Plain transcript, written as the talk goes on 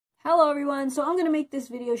Hello everyone, so I'm going to make this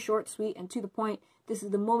video short, sweet, and to the point. This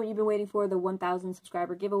is the moment you've been waiting for, the 1,000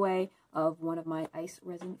 subscriber giveaway of one of my ice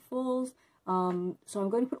resin fulls. So I'm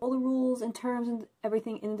going to put all the rules and terms and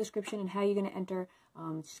everything in the description and how you're going to enter.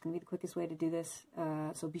 It's just going to be the quickest way to do this,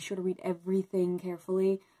 so be sure to read everything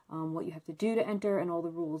carefully, what you have to do to enter and all the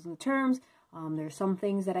rules and the terms. There are some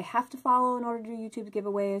things that I have to follow in order to do YouTube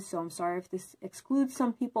giveaways, so I'm sorry if this excludes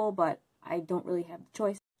some people, but I don't really have the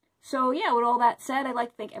choice. So yeah, with all that said, I'd like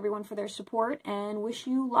to thank everyone for their support and wish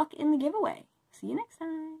you luck in the giveaway. See you next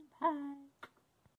time. Bye.